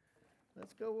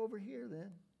 Let's go over here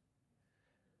then.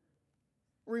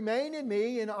 "Remain in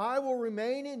me, and I will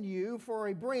remain in you. For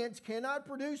a branch cannot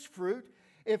produce fruit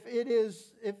if it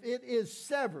is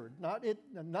severed.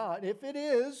 If it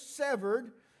is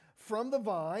severed from the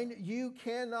vine, you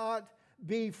cannot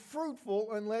be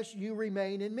fruitful unless you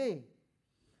remain in me."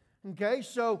 Okay,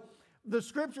 so the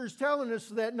Scripture is telling us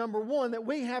that, number one, that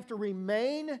we have to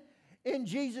remain in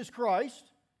Jesus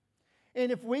Christ.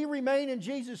 And if we remain in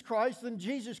Jesus Christ, then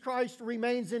Jesus Christ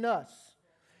remains in us.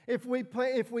 If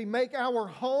we make our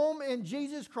home in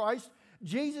Jesus Christ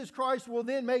will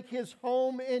then make His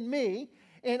home in me.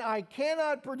 And I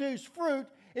cannot produce fruit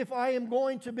if I am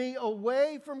going to be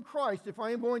away from Christ. If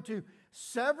I am going to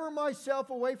sever myself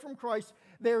away from Christ,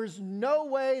 there is no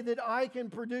way that I can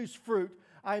produce fruit.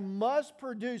 I must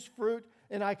produce fruit,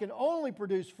 and I can only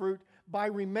produce fruit by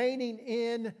remaining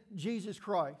in Jesus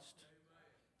Christ.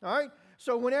 All right?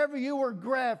 So whenever you were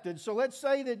grafted, so let's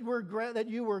say that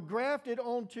you were grafted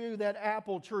onto that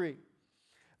apple tree.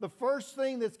 The first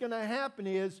thing that's going to happen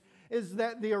is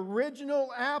that the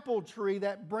original apple tree,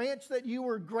 that branch that you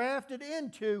were grafted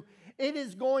into, it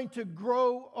is going to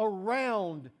grow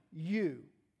around you.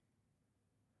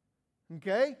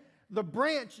 Okay? The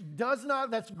branch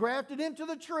that's grafted into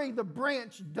the tree, the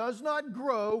branch does not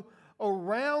grow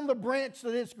around the branch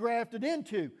that it's grafted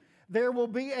into. There will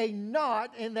be a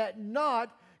knot, and that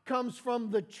knot comes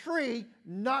from the tree,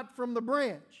 not from the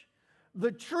branch.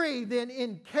 The tree then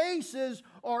encases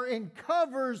or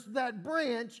uncovers that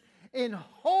branch and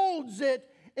holds it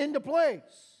into place.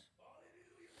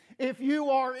 If you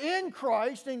are in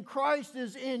Christ and Christ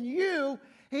is in you,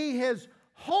 He is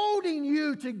holding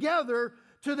you together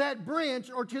to that branch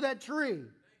or to that tree.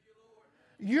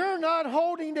 You're not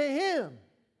holding to Him.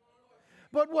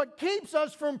 But what keeps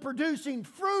us from producing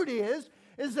fruit is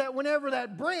that whenever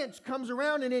that branch comes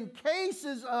around and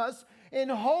encases us and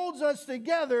holds us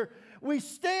together, we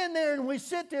stand there and we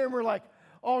sit there and we're like,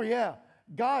 oh yeah,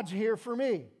 God's here for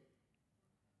me.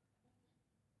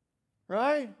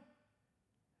 Right?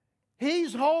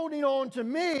 He's holding on to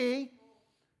me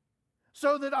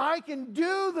so that I can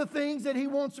do the things that He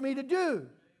wants me to do.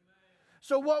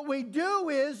 So what we do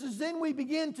is then we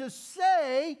begin to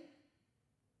say,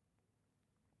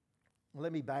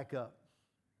 let me back up.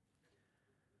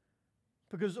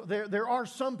 Because there are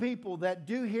some people that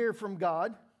do hear from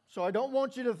God. So I don't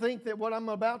want you to think that what I'm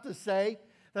about to say,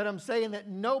 that I'm saying that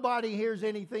nobody hears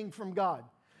anything from God.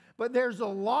 But there's a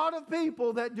lot of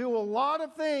people that do a lot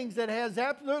of things that has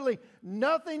absolutely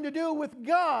nothing to do with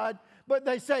God, but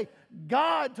they say,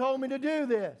 God told me to do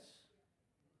this.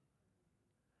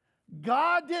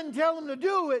 God didn't tell them to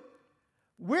do it.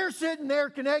 We're sitting there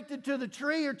connected to the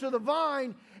tree or to the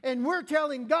vine, and we're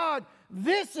telling God,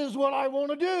 this is what I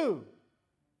want to do.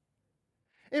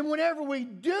 And whenever we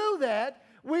do that,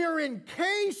 we are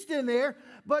encased in there,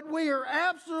 but we are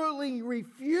absolutely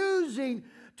refusing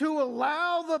to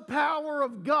allow the power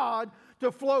of God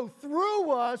to flow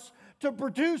through us to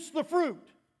produce the fruit.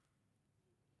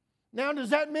 Now, does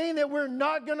that mean that we're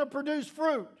not going to produce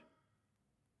fruit?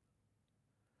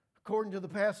 According to the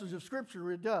passage of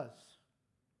Scripture, it does.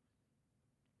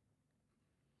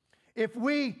 If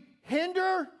we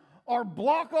hinder or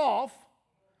block off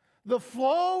the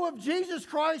flow of Jesus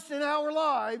Christ in our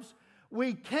lives,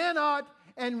 we cannot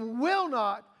and will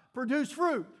not produce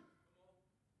fruit.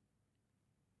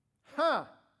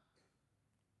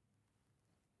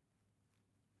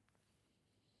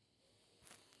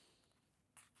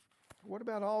 What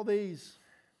about all these?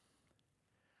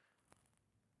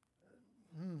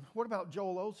 What about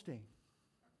Joel Osteen?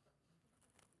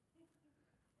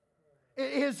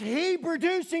 Is he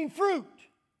producing fruit?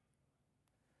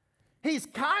 He's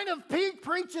kind of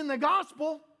preaching the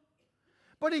gospel,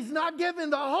 but he's not giving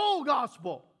the whole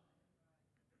gospel.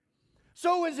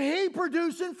 So is he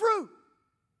producing fruit?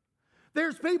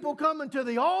 There's people coming to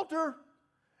the altar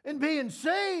and being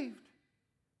saved.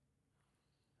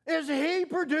 Is he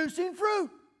producing fruit?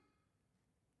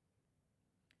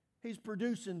 He's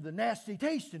producing the nasty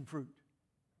tasting fruit.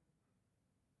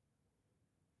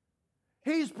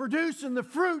 He's producing the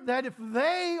fruit that if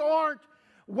they aren't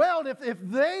well, if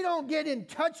they don't get in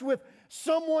touch with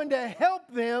someone to help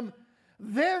them,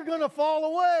 they're going to fall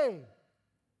away.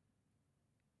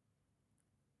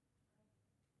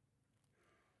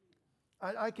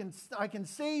 I can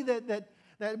see that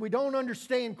we don't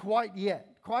understand quite yet,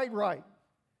 quite right.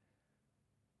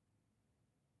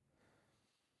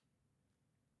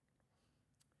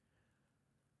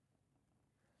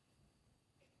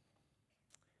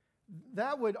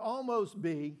 That would almost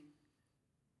be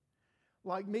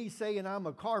like me saying I'm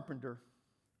a carpenter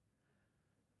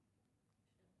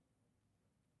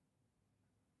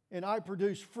and I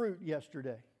produced fruit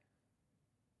yesterday.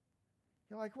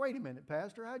 You're like, wait a minute,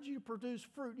 Pastor, how'd you produce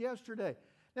fruit yesterday?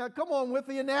 Now, come on with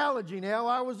the analogy now.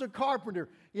 I was a carpenter.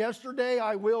 Yesterday,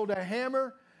 I wielded a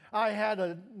hammer. I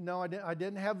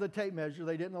didn't have the tape measure.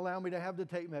 They didn't allow me to have the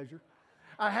tape measure.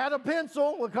 I had a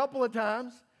pencil a couple of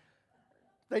times.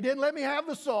 They didn't let me have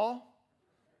the saw.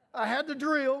 I had the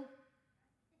drill.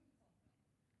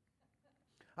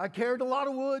 I carried a lot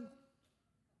of wood.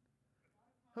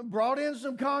 I brought in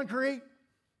some concrete.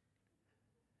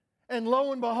 And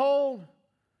lo and behold,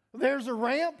 there's a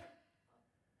ramp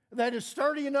that is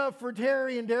sturdy enough for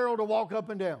Terry and Daryl to walk up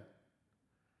and down.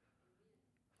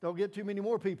 Don't get too many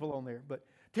more people on there, but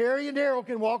Terry and Daryl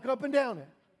can walk up and down it.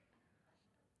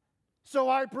 So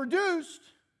I produced,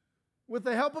 with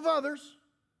the help of others,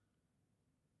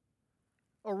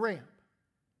 a ramp.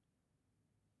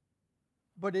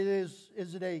 But is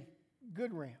it a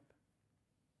good ramp?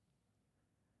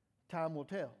 Time will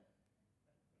tell.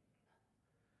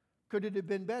 Could it have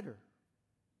been better?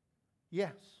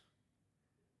 Yes.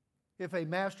 If a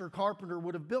master carpenter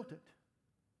would have built it.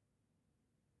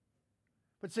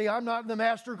 But see, I'm not the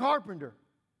master carpenter.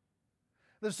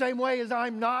 The same way as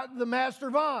I'm not the master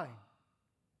vine.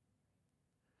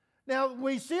 Now,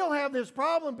 we still have this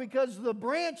problem because the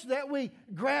branch that we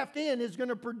graft in is going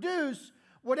to produce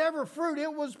whatever fruit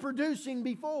it was producing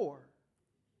before.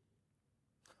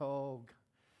 Oh,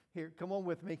 here, come on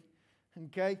with me.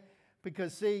 Okay?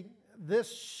 Because see,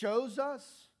 this shows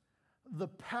us the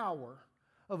power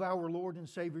of our Lord and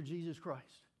Savior Jesus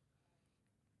Christ.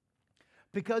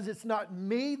 Because it's not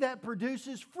me that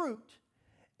produces fruit,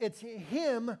 it's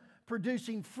Him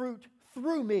producing fruit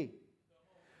through me.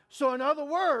 So in other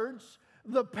words,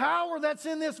 the power that's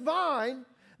in this vine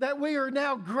that we are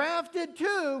now grafted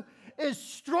to is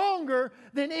stronger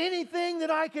than anything that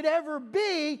I could ever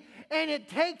be, and it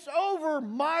takes over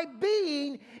my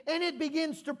being and it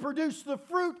begins to produce the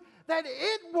fruit that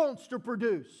it wants to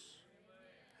produce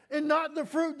and not the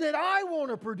fruit that I want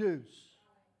to produce.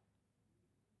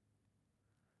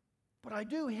 But I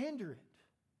do hinder it.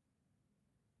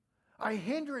 I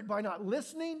hinder it by not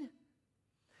listening.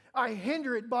 I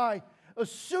hinder it by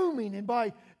assuming and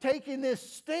by taking this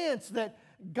stance that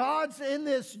God's in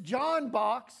this John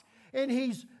box and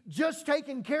He's just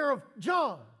taking care of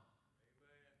John.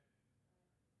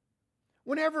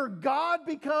 Whenever God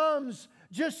becomes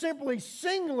just simply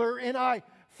singular and I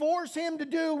force Him to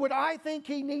do what I think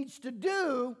He needs to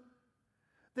do,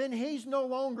 then He's no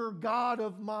longer God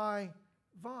of my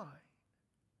vine.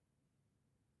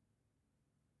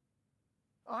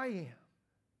 I am.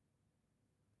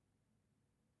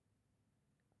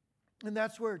 And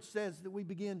that's where it says that we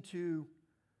begin to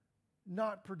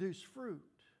not produce fruit.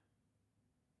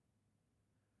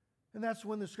 And that's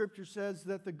when the Scripture says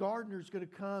that the gardener is going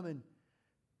to come and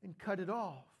cut it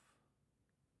off.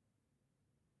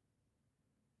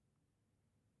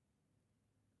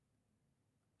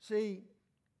 See,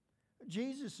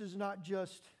 Jesus is not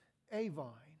just a vine.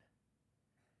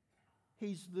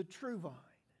 He's the true vine.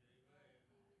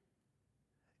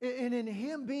 And in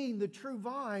Him being the true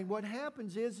vine, what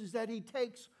happens is that He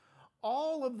takes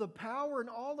all of the power and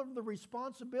all of the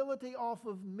responsibility off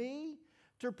of me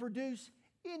to produce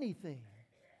anything.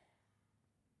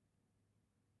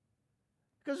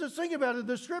 Because just think about it,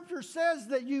 the Scripture says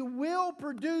that you will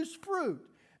produce fruit.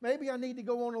 Maybe I need to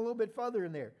go on a little bit further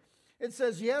in there. It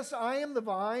says, yes, I am the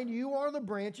vine, you are the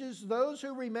branches. Those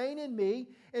who remain in me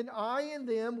and I in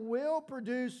them will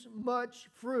produce much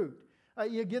fruit.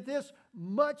 You get this?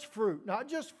 Much fruit. Not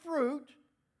just fruit.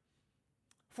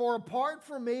 For apart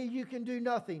from me, you can do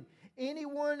nothing.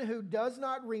 Anyone who does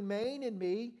not remain in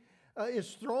me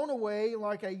is thrown away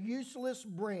like a useless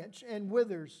branch and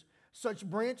withers. Such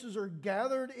branches are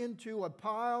gathered into a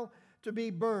pile to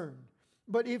be burned.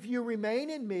 But if you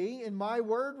remain in me and my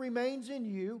word remains in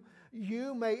you,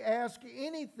 you may ask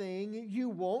anything you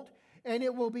want and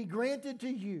it will be granted to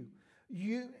you.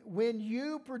 When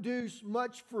you produce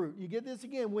much fruit, you get this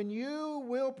again, when you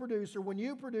will produce or when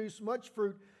you produce much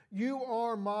fruit, you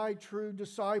are my true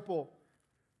disciple.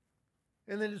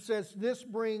 And then it says, this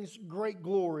brings great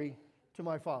glory to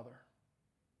my Father.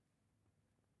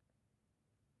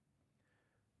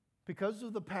 Because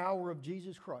of the power of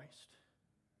Jesus Christ,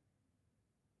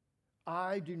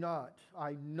 I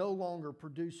no longer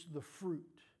produce the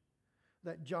fruit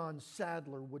that John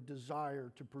Sadler would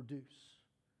desire to produce.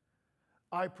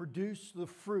 I produce the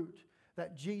fruit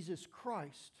that Jesus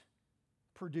Christ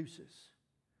produces.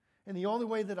 And the only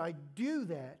way that I do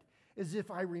that is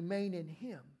if I remain in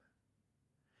Him.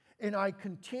 And I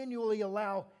continually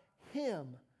allow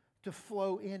Him to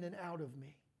flow in and out of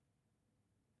me.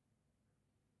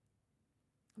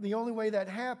 The only way that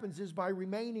happens is by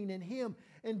remaining in Him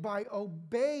and by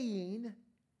obeying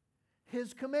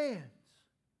His commands.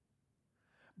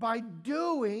 By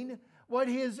doing what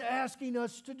He is asking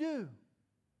us to do.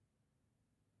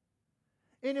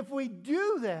 And if we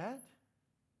do that,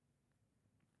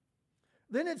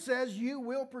 then it says you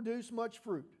will produce much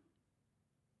fruit.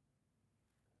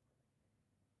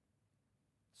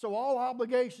 So all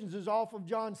obligations is off of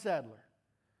John Sadler.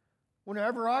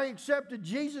 Whenever I accepted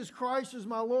Jesus Christ as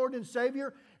my Lord and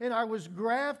Savior and I was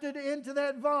grafted into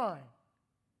that vine,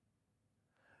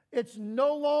 it's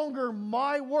no longer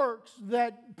my works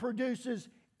that produces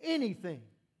anything.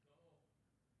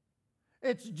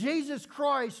 It's Jesus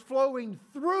Christ flowing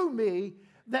through me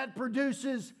that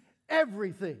produces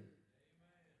everything.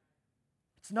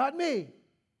 It's not me,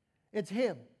 it's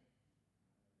Him.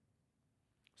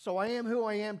 So I am who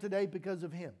I am today because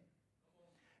of Him.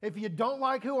 If you don't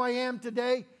like who I am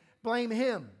today, blame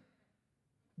Him.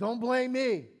 Don't blame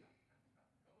me.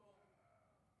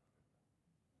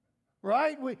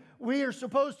 Right? We are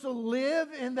supposed to live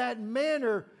in that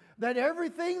manner that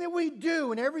everything that we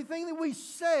do and everything that we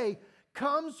say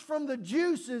comes from the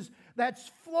juices that's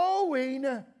flowing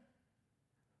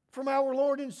from our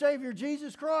Lord and Savior,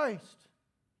 Jesus Christ.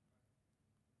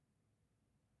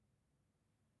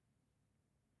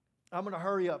 I'm going to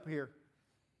hurry up here.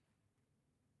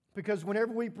 Because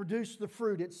whenever we produce the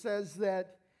fruit, it says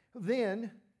that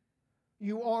then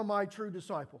you are my true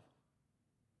disciple.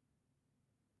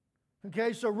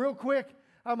 Okay, so real quick,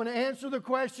 I'm going to answer the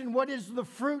question, what is the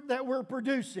fruit that we're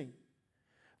producing?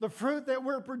 The fruit that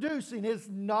we're producing is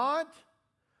not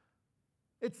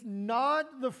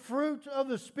the fruit of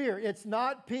the Spirit. It's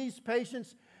not peace,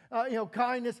 patience,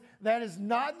 kindness. That is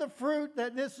not the fruit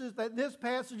that this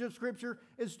passage of Scripture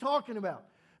is talking about.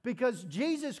 Because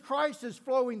Jesus Christ is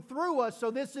flowing through us,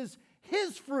 so this is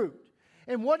His fruit.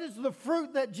 And what is the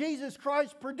fruit that Jesus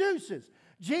Christ produces?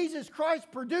 Jesus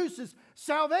Christ produces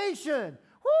salvation.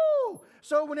 Woo!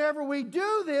 So whenever we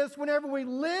do this, whenever we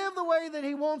live the way that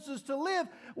He wants us to live,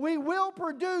 we will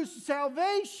produce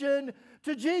salvation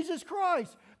to Jesus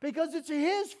Christ. Because it's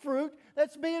His fruit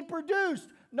that's being produced,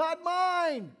 not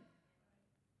mine.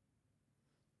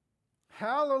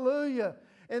 Hallelujah.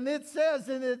 And it says,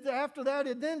 after that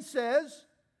it then says,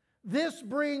 this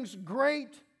brings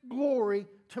great glory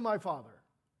to my Father.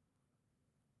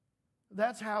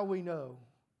 That's how we know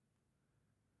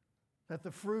that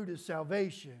the fruit is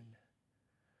salvation.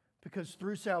 Because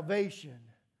through salvation,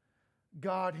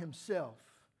 God Himself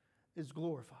is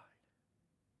glorified.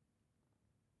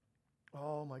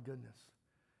 Oh my goodness.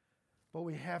 But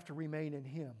we have to remain in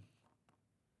Him.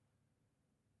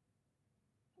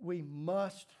 We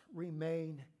must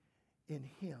remain in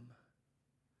Him.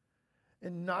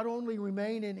 And not only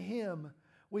remain in Him,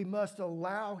 we must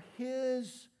allow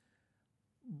His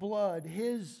blood,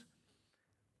 His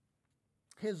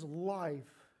life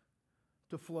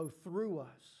to flow through us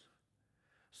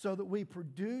so that we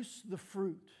produce the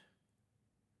fruit.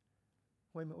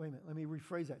 Wait a minute. Let me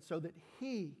rephrase that. So that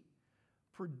He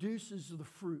produces the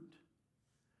fruit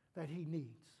that He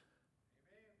needs.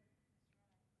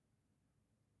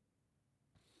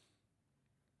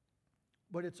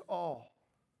 But it's all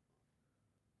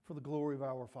for the glory of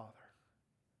our Father.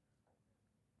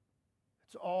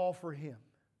 It's all for Him.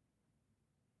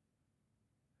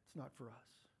 It's not for us.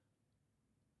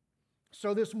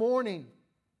 So this morning,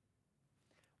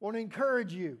 I want to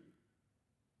encourage you.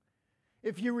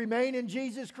 If you remain in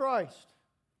Jesus Christ,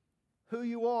 who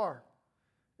you are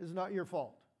is not your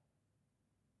fault.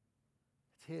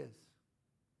 It's His.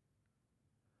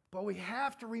 But we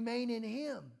have to remain in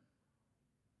Him.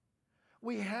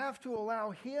 We have to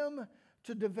allow Him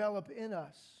to develop in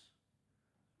us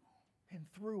and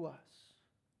through us.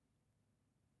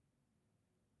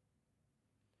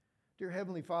 Dear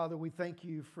Heavenly Father, we thank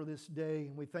You for this day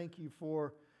and we thank You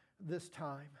for this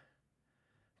time.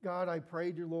 God, I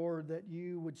pray, dear Lord, that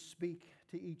You would speak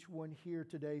to each one here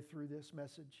today through this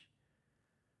message.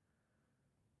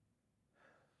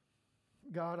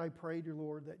 God, I pray, dear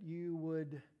Lord, that You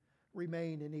would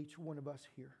remain in each one of us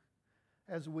here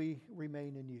as we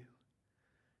remain in You.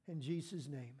 In Jesus'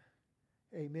 name,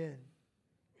 amen.